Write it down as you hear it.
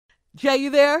Jay, you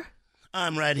there?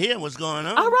 I'm right here. What's going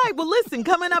on? All right. Well, listen,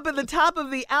 coming up at the top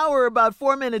of the hour, about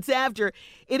 4 minutes after,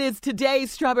 it is today's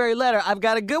Strawberry Letter. I've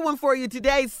got a good one for you.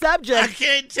 Today's subject. I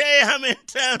can't tell you how many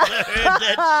times I heard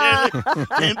that,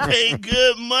 Shirley, and paid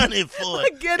good money for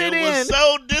it. Get it in. Was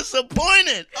so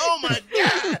disappointed. Oh, my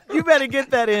God. You better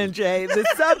get that in, Jay. The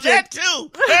subject. That too.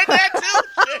 Heard that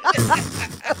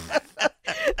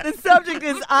too. The subject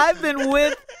is I've been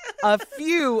with a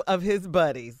few of his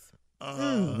buddies.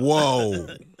 Whoa.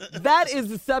 That is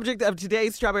the subject of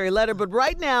today's Strawberry Letter. But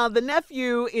right now, the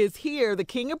nephew is here, the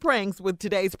king of pranks, with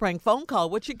today's prank phone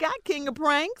call. What you got, king of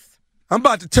pranks? I'm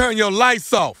about to turn your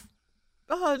lights off.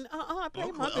 I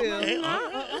paid my bill. Okay.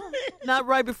 Not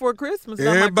right before Christmas.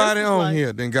 Everybody on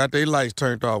here then got their lights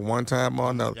turned off one time or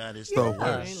another. God, it's So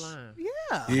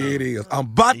Yeah. it is. I'm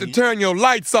about to turn your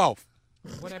lights off.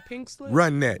 What that pink slip?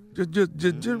 Run that.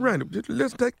 Just run it. Just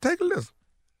listen. Take a listen.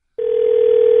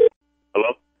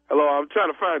 Hello? Hello, I'm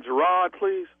trying to find Gerard,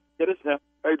 please. Yeah, this is him.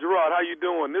 Hey, Gerard, how you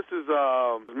doing? This is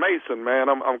Mason, man.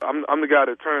 I'm the guy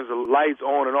that turns the lights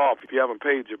on and off if you haven't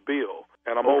paid your bill.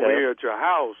 And I'm over here at your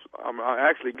house. I'm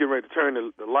actually getting ready to turn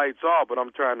the lights off, but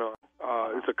I'm trying to.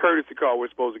 It's a courtesy call we're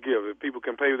supposed to give. If people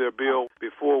can pay their bill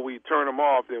before we turn them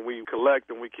off, then we collect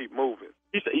and we keep moving.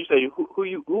 You say who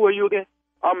are you again?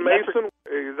 I'm Mason.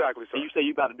 Exactly, sir. And you say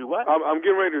you about to do what? I'm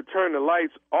getting ready to turn the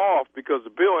lights off because the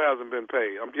bill hasn't been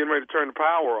paid. I'm getting ready to turn the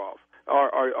power off.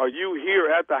 Are you here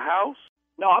at the house?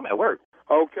 No, I'm at work.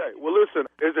 Okay. Well, listen,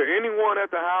 is there anyone at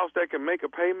the house that can make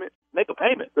a payment? Make a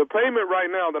payment? The payment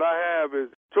right now that I have is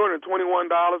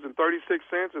 $221.36.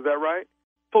 Is that right?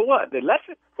 For what? The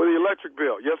electric? For the electric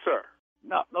bill. Yes, sir.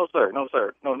 No, sir. No,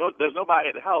 there's nobody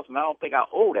at the house, and I don't think I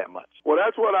owe that much. Well,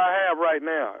 that's what I have right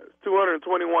now. It's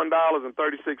 $221.36.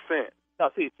 No,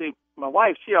 see, my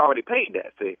wife, she already paid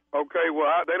that, see. Okay, well,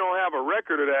 they don't have a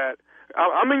record of that.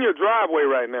 I'm in your driveway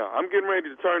right now. I'm getting ready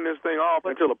to turn this thing off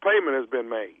until a payment has been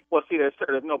made. Well, see, there's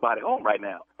nobody home right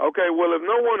now. Okay, well, if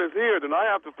no one is here, then I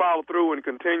have to follow through and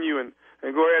continue and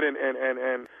go ahead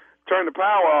and turn the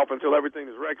power off until everything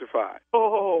is rectified.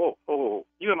 Oh.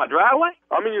 You in my driveway?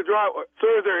 I'm in your driveway.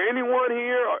 Sir, is there anyone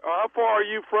here? Or how far are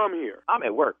you from here? I'm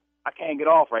at work. I can't get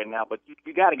off right now, but you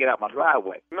got to get out my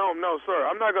driveway. No, sir.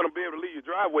 I'm not going to be able to leave your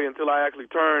driveway until I actually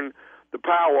turn the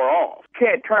power off.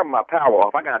 Can't turn my power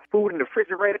off. I got food in the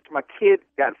refrigerator. My kids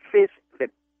got fish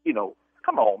that,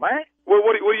 come on, man. Well,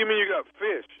 what do you mean you got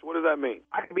fish? What does that mean?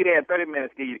 I can be there in 30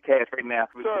 minutes to give you the cash right now.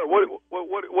 Sir, what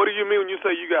do you mean when you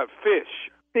say you got fish?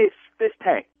 Fish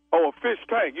tank. Oh, a fish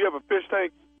tank. You have a fish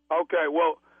tank? Okay,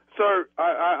 well, sir,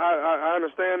 I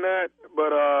understand that,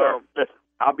 but Sir, listen,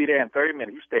 I'll be there in 30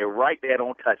 minutes. You stay right there,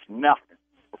 don't touch nothing.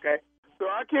 Okay? So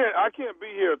I can't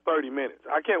be here 30 minutes.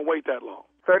 I can't wait that long.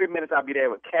 30 minutes I'll be there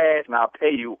with cash and I'll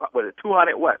pay you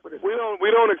 200 what? We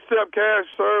don't accept cash,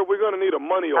 sir. We're gonna need a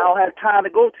money order. I don't have time to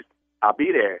go to I'll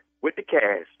be there with the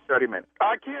cash, 30 minutes.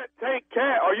 I can't take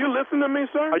cash. Are you listening to me,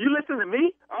 sir? Are you listening to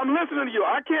me? I'm listening to you.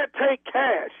 I can't take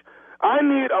cash. I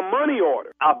need a money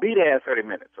order. I'll be there in 30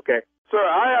 minutes, okay? Sir,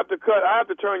 I have to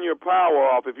turn your power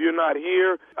off if you're not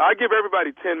here. I give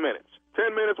everybody 10 minutes.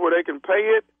 10 minutes where they can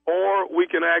pay it or we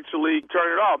can actually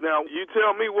turn it off. Now, you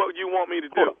tell me what you want me to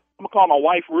do. I'm going to call my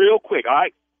wife real quick, all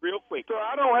right? Real quick. Sir,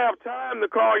 I don't have time to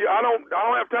call you. I don't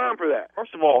have time for that.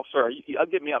 First of all, sir, I'll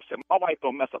get me upset. My wife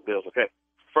don't mess up bills, okay?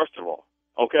 First of all,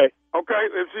 okay? Okay,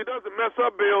 if she doesn't mess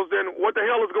up bills, then what the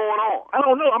hell is going on? I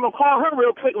don't know. I'm going to call her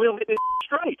real quick and we'll get this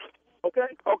straight.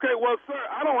 Okay? Okay, well, sir,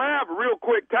 I don't have real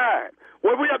quick time.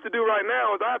 What we have to do right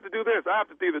now is I have to do this. I have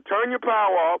to either turn your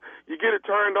power off, you get it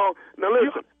turned on. Now,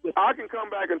 listen, I can come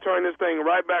back and turn this thing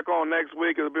right back on next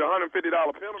week. It'll be a $150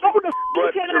 penalty.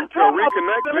 But to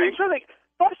reconnect me...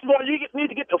 First of all, you need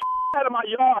to get the out of my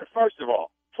yard, first of all.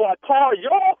 So I call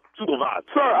your supervisor.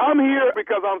 Sir, I'm here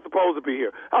because I'm supposed to be here.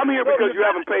 I'm here because you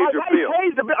haven't paid your bill.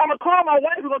 I'm going to call my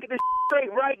wife. We're going to get this straight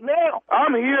right now.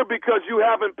 I'm here because you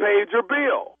haven't paid your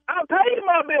bill. I paid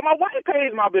my bill. My wife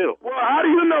pays my bill. Well, how do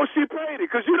you know she paid it?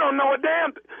 Because you don't know a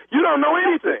damn thing. You don't know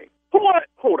anything.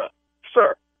 Hold up.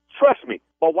 Sir, trust me.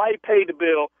 My wife paid the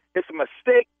bill. It's a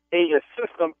mistake in your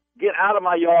system. Get out of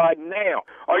my yard now.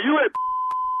 Are you at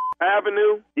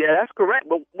Avenue? Yeah, that's correct.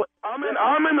 But what? I'm in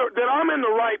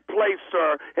the right place,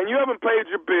 sir, and you haven't paid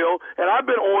your bill, and I've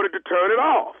been ordered to turn it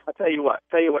off. I tell you what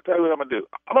I'm gonna do.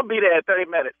 I'm gonna be there in 30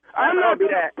 minutes. I'm not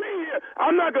gonna be here.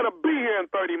 I'm not gonna be here in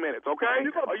 30 minutes. Okay?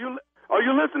 Are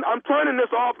you listening? I'm turning this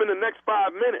off in the next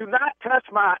 5 minutes. Do not touch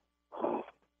my.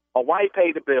 My wife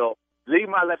paid the bill. Leave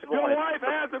my electric on. Your wife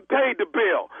hasn't paid the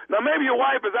bill. Now, maybe your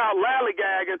wife is out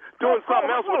lollygagging, doing something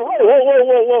else.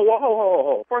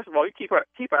 Whoa. First of all, you keep her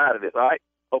out of this, all right?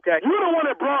 Okay? You're the one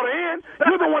that brought her in.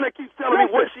 You're the one that keeps telling me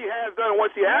what she has done and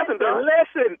what she hasn't done.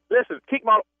 Listen.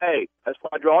 Hey, that's why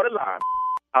I draw the line.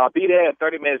 I'll be there in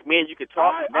 30 minutes. Me and you can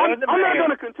talk. I'm not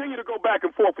going to continue to go back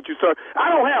and forth with you, sir.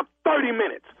 I don't have 30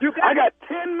 minutes. I got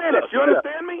 10 minutes. You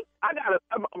understand me? I'm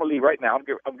going to leave right now. I'm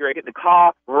going to get the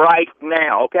car right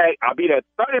now, okay? I'll be there in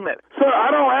 30 minutes. Sir, I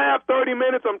don't have 30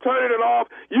 minutes. I'm turning it off.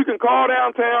 You can call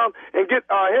downtown and get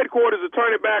headquarters to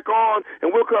turn it back on,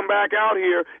 and we'll come back out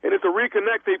here, and it's a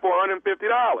reconnect fee for $150.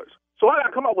 So I got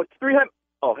to come up with $300.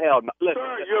 Oh, hell no. Listen,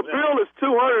 sir, your bill is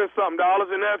 $200 and something,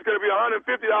 and that's going to be a $150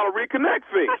 reconnect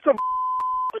fee. That's some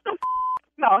what the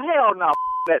No, hell no.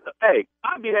 Hey,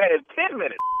 I'll be there in 10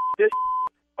 minutes.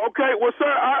 Okay, well, sir,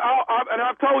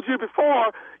 I've told you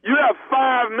before, you have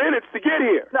 5 minutes to get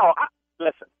here. No,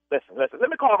 listen.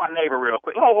 Let me call my neighbor real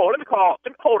quick. Hold up.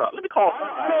 Let me call.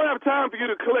 I don't have time for you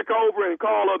to click over and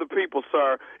call other people,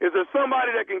 sir. Is there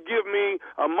somebody that can give me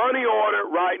a money order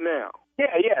right now?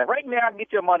 Yeah. Right now, I can get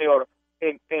you a money order.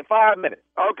 In 5 minutes.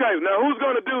 Okay, now who's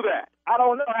going to do that? I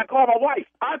don't know. I call my wife.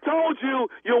 I told you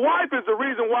your wife is the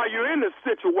reason why you're in this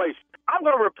situation. I'm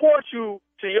going to report you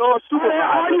to your supervisor.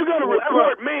 How are you going to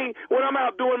report me when I'm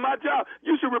out doing my job?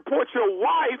 You should report your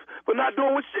wife for not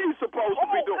doing what she's supposed to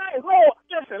be doing.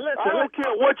 Listen. I don't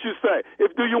care what you say.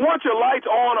 Do you want your lights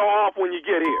on or off when you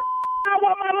get here? I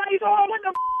want my lights on. What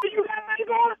the do you got lights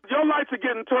on? Your lights are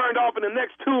getting turned off in the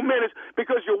next 2 minutes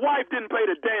because your wife didn't pay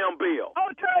the damn bill.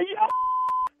 I'll tell you.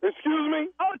 Excuse me?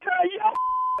 I'll tell you.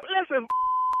 Listen,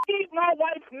 keep my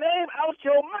wife's name out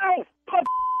your mouth.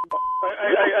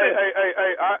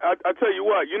 Hey, I tell you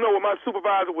what, you know what my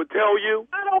supervisor would tell you?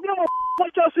 I don't give a what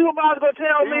your supervisor going to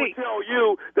tell He me. would tell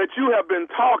you that you have been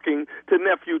talking to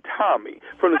Nephew Tommy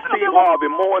from the Steve Harvey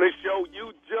Morning Show.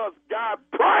 You just got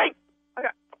pranked.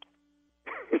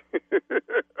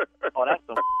 Oh, that's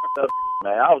some stuff,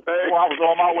 man. I was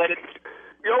on my way to...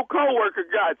 Your coworker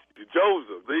got you,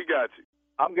 Joseph. He got you.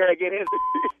 I'm gonna get his.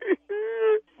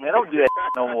 Man, don't do that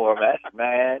no more, man.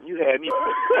 Man, you had me.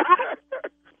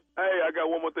 Hey, I got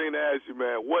one more thing to ask you,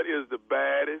 man. What is the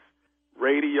baddest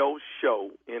radio show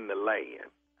in the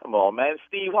land? Come on, man.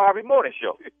 Steve Harvey Morning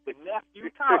Show with Nephew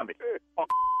Tommy.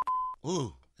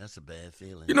 Ooh, that's a bad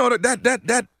feeling. You know,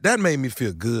 that made me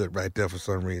feel good right there for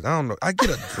some reason. I don't know. I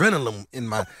get adrenaline in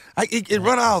my... It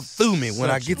run all through me when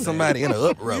I get somebody in an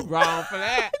uproar. You wrong for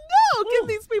that. No, get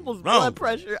these people's blood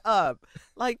pressure up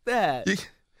like that.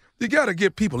 You got to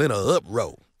get people in an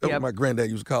uproar. That's what my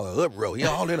granddad used to call an uproar. He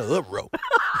all in an uproar.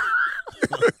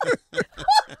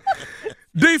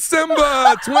 December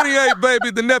 28th,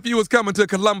 baby. The nephew is coming to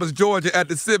Columbus, Georgia at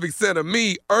the Civic Center.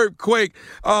 Me, Earthquake,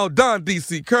 Don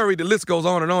D.C. Curry. The list goes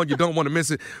on and on. You don't want to miss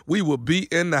it. We will be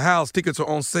in the house. Tickets are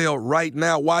on sale right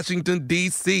now. Washington,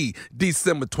 D.C.,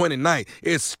 December 29th.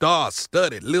 It's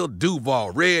star-studded. Lil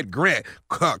Duval, Red Grant,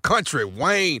 Country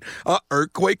Wayne,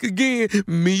 Earthquake again,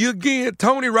 me again,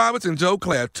 Tony Roberts and Joe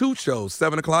Claire. 2 shows,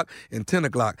 7 o'clock and 10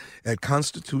 o'clock at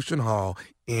Constitution Hall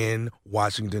in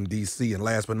Washington, D.C. And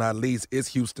last but not least, it's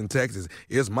Houston, Texas.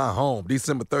 It's my home.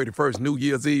 December 31st, New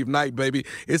Year's Eve night, baby.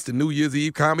 It's the New Year's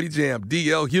Eve Comedy Jam.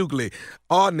 D.L. Hughley,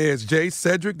 Arnez J.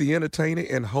 Cedric, the entertainer,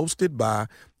 and hosted by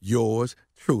yours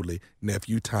truly,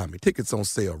 Nephew Tommy. Tickets on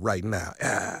sale right now.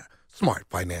 Smart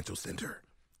Financial Center.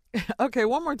 Okay,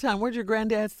 one more time. What'd your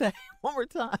granddad say? One more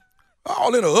time.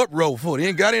 All in an uproar for it. He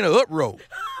ain't got in an uproar.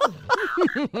 All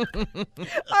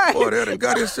right. Boy, that done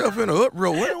got himself in an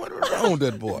uproar. What's wrong with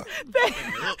that boy?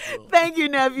 Thank you,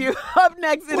 nephew. Up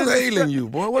next, What's ailing you,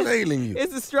 boy? What's ailing you?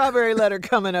 It's a strawberry letter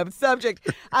coming up. Subject: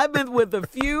 I've been with a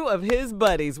few of his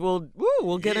buddies. We'll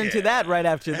get into that right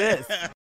after this.